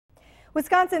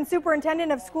Wisconsin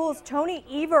Superintendent of Schools Tony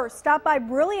Evers stopped by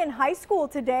Brillion High School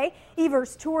today.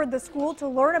 Evers toured the school to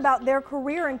learn about their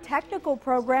career and technical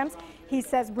programs. He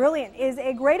says Brillion is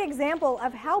a great example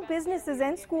of how businesses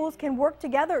and schools can work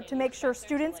together to make sure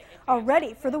students are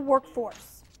ready for the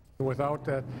workforce. Without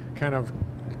that kind of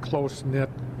close-knit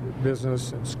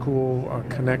business and school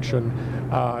connection,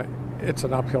 it's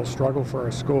an uphill struggle for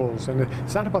our schools, and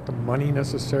it's not about the money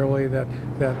necessarily that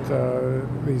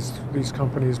these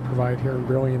companies provide here in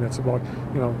Brillion. It's about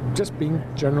just being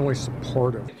generally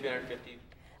supportive.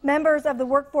 Members of the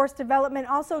Workforce Development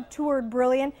also toured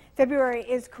Brillion. February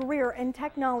is Career and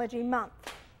Technology Month.